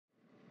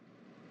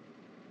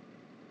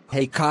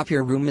Hey cop,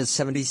 your room is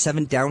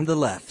 77 down the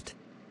left.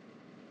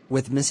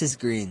 With Mrs.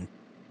 Green.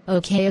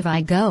 Okay, if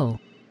I go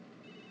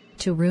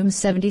to room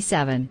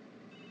 77.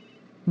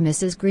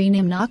 Mrs. Green,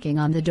 I'm knocking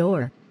on the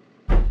door.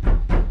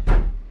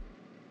 I'm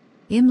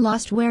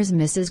lost. Where's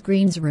Mrs.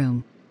 Green's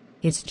room?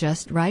 It's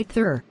just right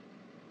there,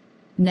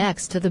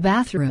 next to the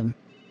bathroom.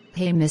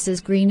 Hey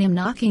Mrs. Green, I'm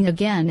knocking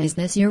again. Is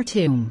this your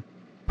tomb?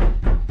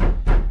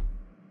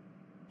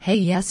 Hey,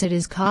 yes it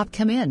is cop,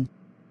 come in.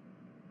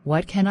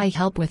 What can I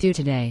help with you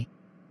today?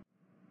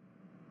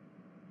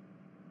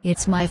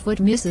 It's my foot,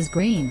 Mrs.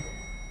 Green.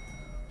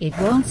 It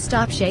won't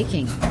stop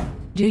shaking.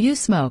 Do you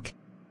smoke?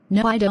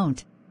 No, I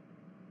don't.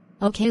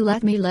 Okay,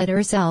 let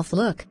herself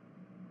look.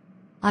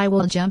 I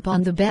will jump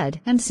on the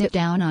bed and sit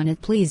down on it,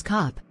 please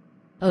cop.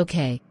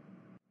 Okay.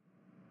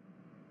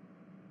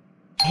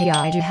 Hey,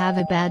 I do have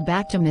a bad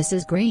back to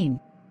Mrs.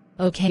 Green.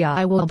 Okay,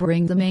 I will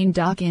bring the main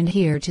doc in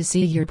here to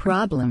see your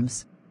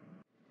problems.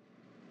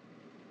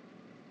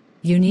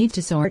 You need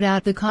to sort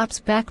out the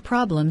cop's back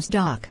problems,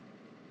 doc.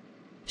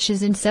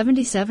 She's in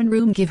 77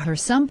 room. Give her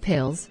some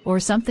pills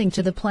or something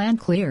to the plan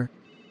clear.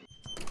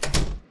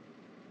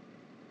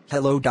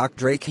 Hello, Doc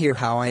Drake here.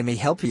 How I may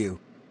help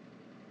you?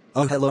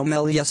 Oh, hello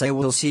Mel. Yes, I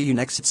will see you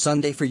next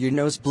Sunday for your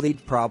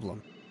nosebleed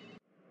problem.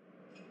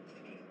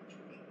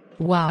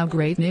 Wow,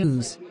 great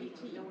news.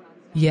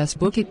 Yes,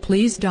 book it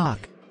please,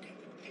 doc.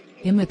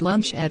 I'm at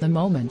lunch at the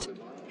moment.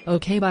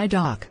 Okay, bye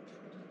doc.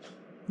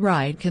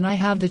 Right, can I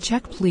have the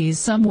check please?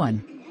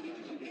 Someone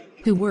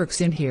who works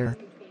in here.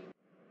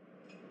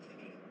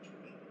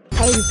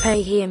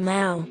 Pay here,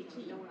 Mal.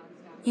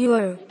 You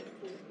owe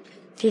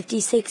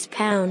 £56,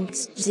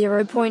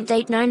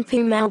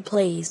 0.89p, Mal,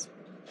 please.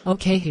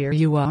 Okay, here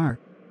you are.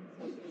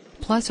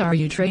 Plus, are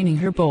you training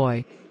her,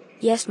 boy?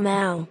 Yes,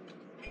 Mal.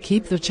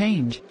 Keep the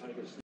change.